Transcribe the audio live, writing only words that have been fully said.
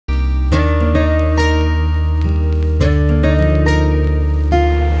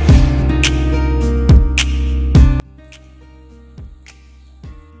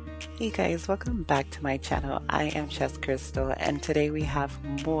guys, welcome back to my channel. I am Chess Crystal and today we have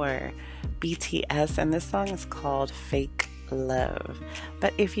more BTS and this song is called Fake Love.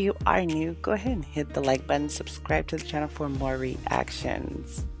 But if you are new, go ahead and hit the like button, subscribe to the channel for more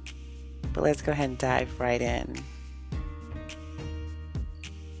reactions. But let's go ahead and dive right in.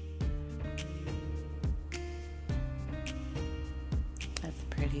 That's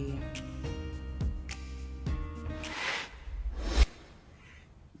pretty.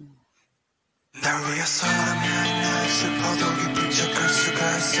 날 위해서라면 난 슬퍼도 기쁜 척할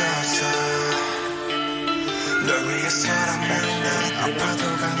수가 있었어 널 위해서라면 난 아파도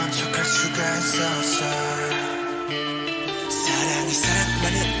강한 척할 수가 있었어 사랑이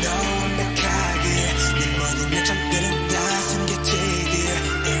사랑만은 너무 완벽하게 내 모든 약점들은 다 숨겨지길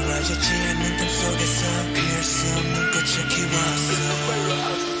이루어지지 않는 꿈속에서 피할 수 없는 꽃을 키웠어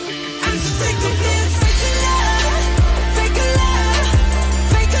I'm so sick of this fake love, fake love,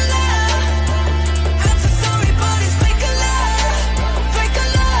 fake love I'm so sorry but it's fake love, fake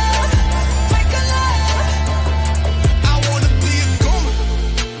love, fake love I wanna be a gold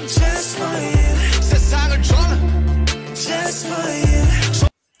just for you 세상을 줘라 just for you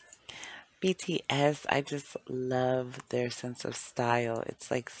BTS, I just love their sense of style.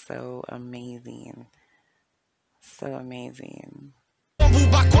 It's like so amazing. So amazing.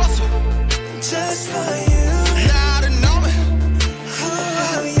 Just for you 나를 너무 Who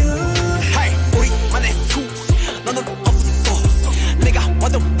are you Hey 우리만의 수 너는 없어 내가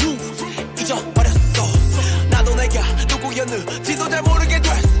완전 blue 잊어버렸어 나도 내가 누구였는지도 잘 모르게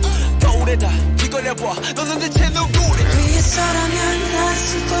됐어 거울에다 뒤걸려봐 너는 대체 누구래 위해서라면 난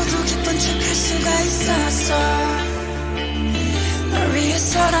슬퍼도 기쁜 척할 수가 있었어 널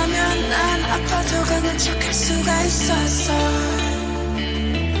위해서라면 난 아파도 강한 척할 수가 있었어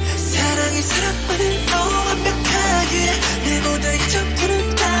사랑이 사랑만을 너무 완벽하게 내 모든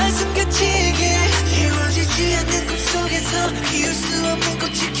점들은 다 숨겨지게 이루어지지 않는 꿈속에서 피울 수 없는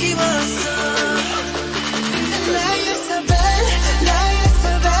꽃을 키웠어 나의 사발 나의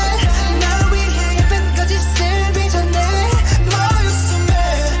사발 날 위해 예쁜 거짓을 빚어내 너였어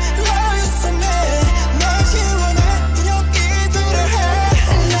너였어 날 지원해 여기들을 해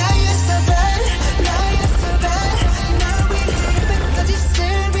나의 사발 나의 사발 날 위해 예쁜 거짓을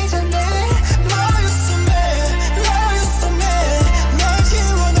빚어내 너였어 너였어 날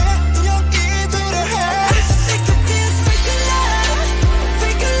지원해 여기들을 해 I'm so sick of this fake love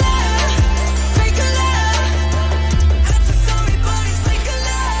fake love fake love I'm so sorry but it's fake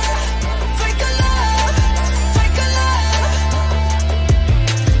love fake love fake love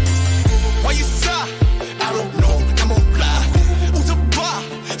Why you sigh? I don't know 나 몰라 웃어봐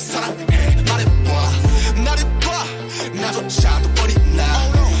사랑해 말해봐 나를 봐 나조차도 버리나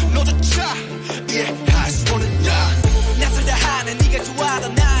너조차 이해할 수 없는 나 낯설다 하는 네가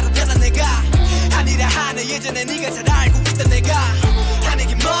좋아하던 나를 변한 내가 아니라 하는 예전에 네가 잘 알고 있던 내가 하는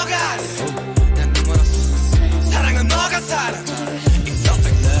게 뭐가 난 눈멀었어 사랑은 너가 살아 It's so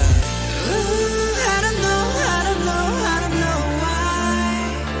fake love I don't know I don't know I don't know why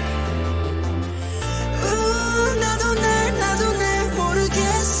나도 날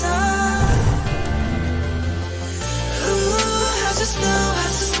모르겠어 I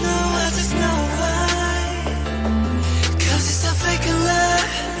just know why Cause it's a fake love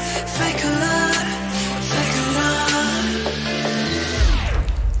fake love fake love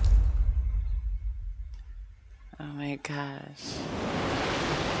Oh my gosh.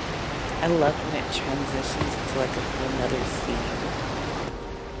 I love when it transitions into like a whole nother scene.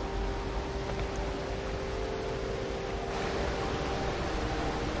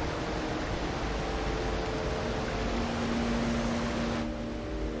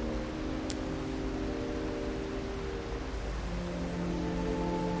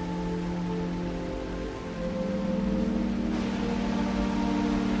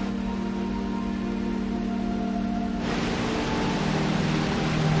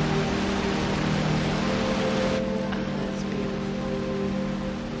 That's beautiful.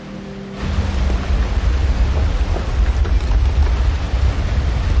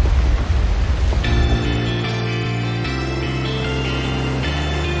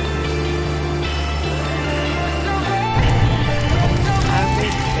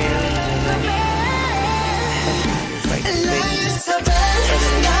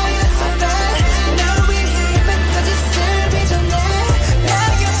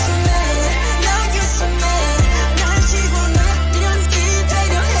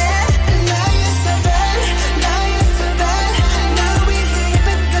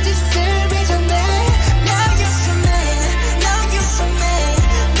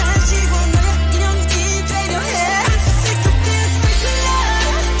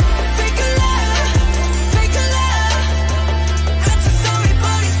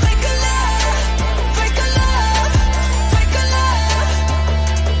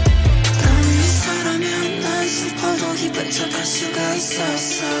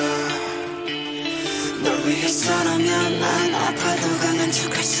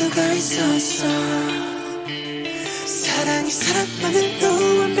 할 수가 있었어 사랑이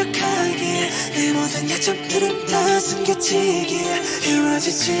사랑만으로 완벽하게 내 모든 약점들은 다 숨겨지기에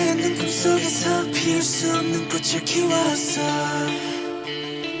이루어지지 않는 꿈속에서 피울 수 없는 꽃을 키웠어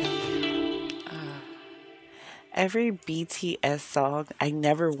Every BTS song, I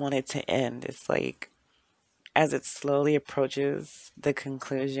never want it to end. It's like, as it slowly approaches the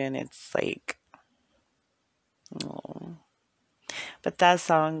conclusion, it's like, oh. But that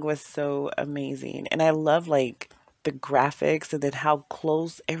song was so amazing. And I love like the graphics and then how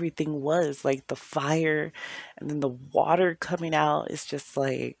close everything was. Like the fire and then the water coming out. It's just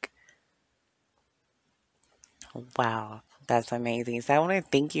like, wow, that's amazing. So I want to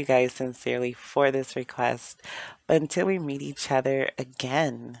thank you guys sincerely for this request. But until we meet each other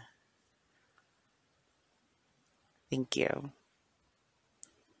again, thank you.